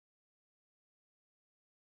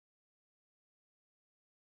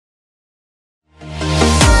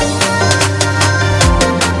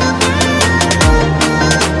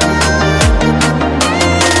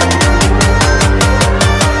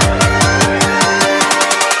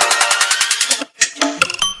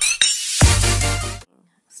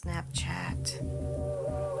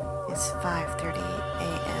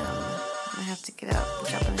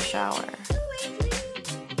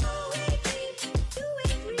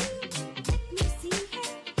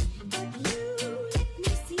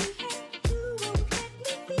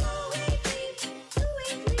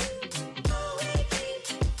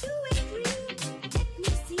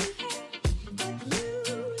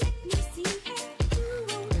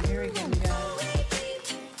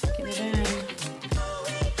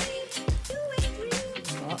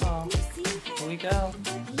show.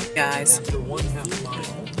 Guys,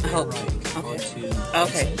 I hope,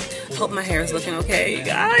 okay. Hope my hair is looking okay, you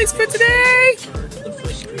guys, for today.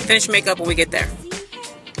 Finish makeup when we get there.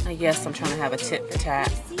 Yes, I'm trying to have a tit for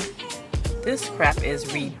tat. This crap is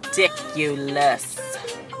ridiculous.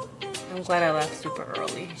 I'm glad I left super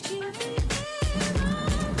early.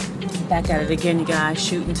 Back at it again, you guys,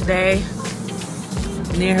 shooting today.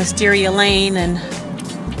 Near Hysteria Lane and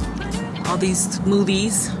all these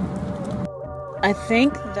movies. I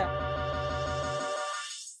think that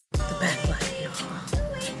the backlight, y'all.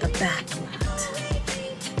 The backlight.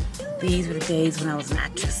 These were the days when I was an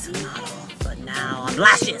actress and model, but now I'm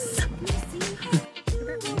lashes.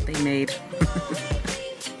 They made.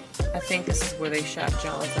 I think this is where they shot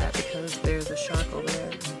Jaws at because there's a shark over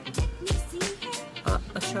there.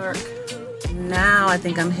 A shark. Now I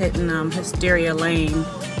think I'm hitting Hysteria Lane.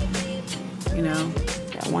 You know,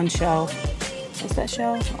 that one show. What's that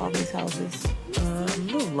show? All these houses.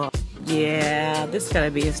 Yeah, this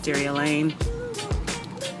gotta be Hysteria Lane.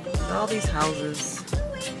 All these houses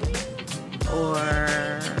or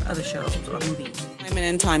other shows or movies. I'm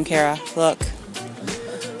in time, Kara. Look,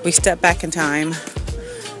 we step back in time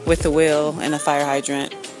with a wheel and a fire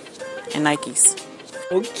hydrant and Nikes.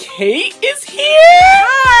 Kate is here!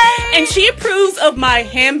 Hi! And she approves of my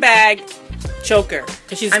handbag choker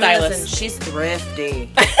because she's a stylist. Listen, she's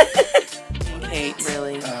thrifty. Kate,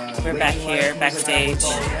 really. We're back here, backstage,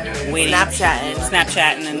 waiting,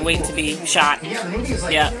 Snapchatting and waiting to be shot.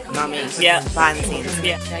 Yeah. Not me. Yeah. Behind the scenes.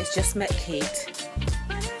 Yeah. Guys, just met Kate.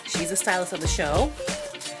 She's a stylist of the show.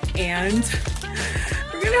 And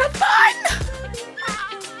we're gonna have fun!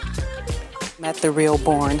 Met the real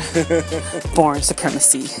born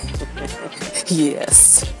supremacy.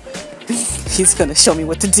 Yes. He's gonna show me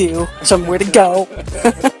what to do, show me where to go.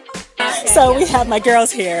 So we have my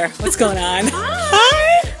girls here. What's going on?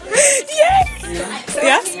 Hi! Yay!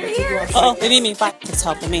 Yeah? Oh, they need me. Bye. It's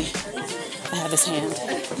helping me. I have his hand.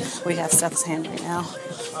 We have Steph's hand right now.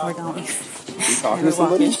 We're going. You talking to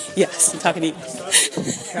somebody? Yes, I'm talking to you.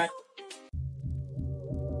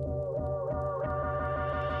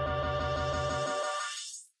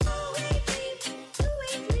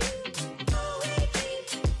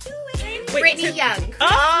 Brittany Young.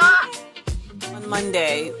 Ah! On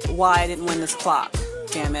Monday, why I didn't win this clock.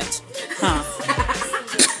 Damn it. Huh.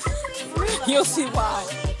 You'll see why.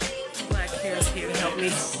 Black hair is here to help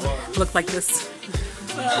me look like this.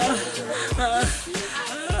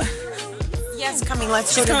 Yes, coming.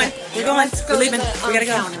 Let's go. We're going. We're leaving. We gotta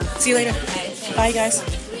go. See you later. Bye, guys.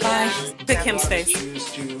 Bye. Look at Kim's face.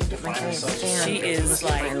 She is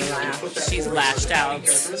like, she's lashed out.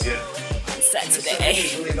 Set today.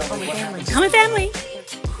 Tell my family.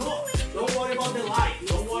 Don't worry about the light.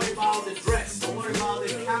 Don't worry about the dress. Don't worry about the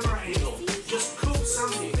camera angle. Just cook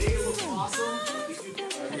something. Make it look awesome.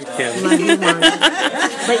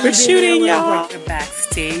 We're shooting, y'all. We're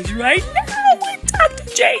backstage right now with Dr.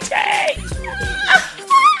 JJ.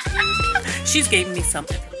 She's giving me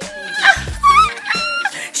something.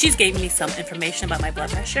 She's giving me some information about my blood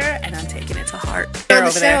pressure, and I'm taking it to heart. On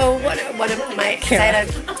the show, one of my, I had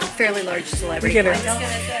a fairly large celebrity clientele,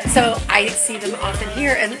 so I see them often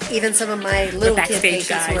here, and even some of my little kid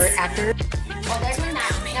patients who are actors. Well, there's my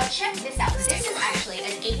map. Now check this out. This is actually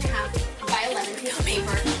an 8.5 by 11 piece of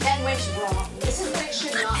paper. Then this is what it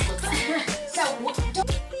should not look like. So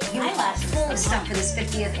eyelash full of stuff for this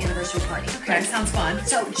 50th anniversary party. Okay, sounds fun.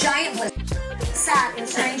 So giant list. Sat in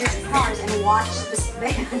strangers' cars and watched this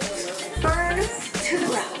band burn to the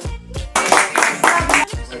ground.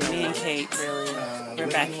 Me and Kate, we're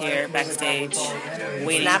back here, backstage,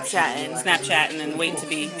 waiting, Snapchatting and waiting to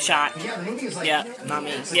be shot. Yeah. Not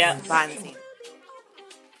me. Yeah. Behind the scenes.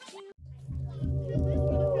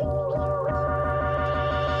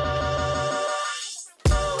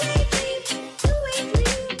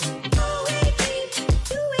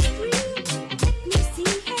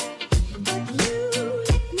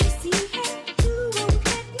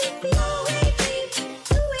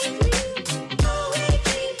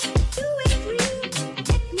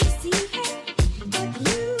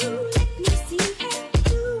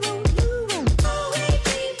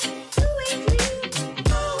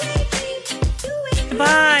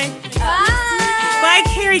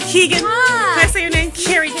 Keegan. Can I say your name?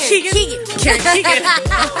 Carrie Keegan. Carrie Keegan.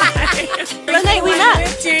 The night we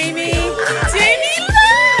met. Jamie.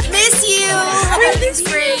 Miss you. Everything's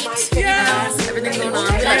great. Yes. Everything's going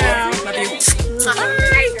on. Yeah. Love you.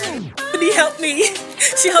 Hi. He helped me.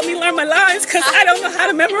 She helped me learn my lines because I don't know how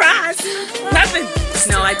to memorize. Nothing.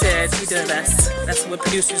 No, I did. You did the best. That's what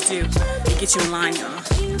producers do. They get you in line, y'all.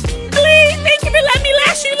 Lily, thank you for letting me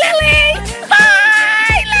lash you, Lily.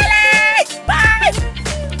 Bye, Lily. Bye.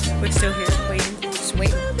 We're still here, waiting. Just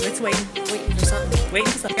waiting. It's waiting. Waiting for something. Waiting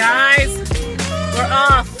for something. Guys, we're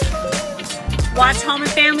off. Watch Home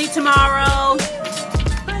and Family tomorrow.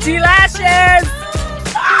 See Lashes.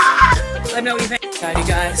 Let me know what you think. You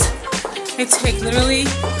guys, it takes literally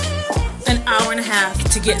an hour and a half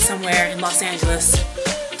to get somewhere in Los Angeles.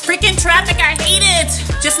 Freaking traffic, I hate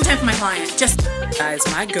it. Just in time for my client. Guys,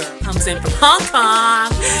 my girl comes in from Hong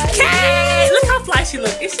Kong. Okay, look how fly she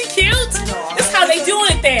looks. Is she cute? That's how they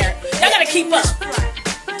doing it there. Y'all gotta keep up.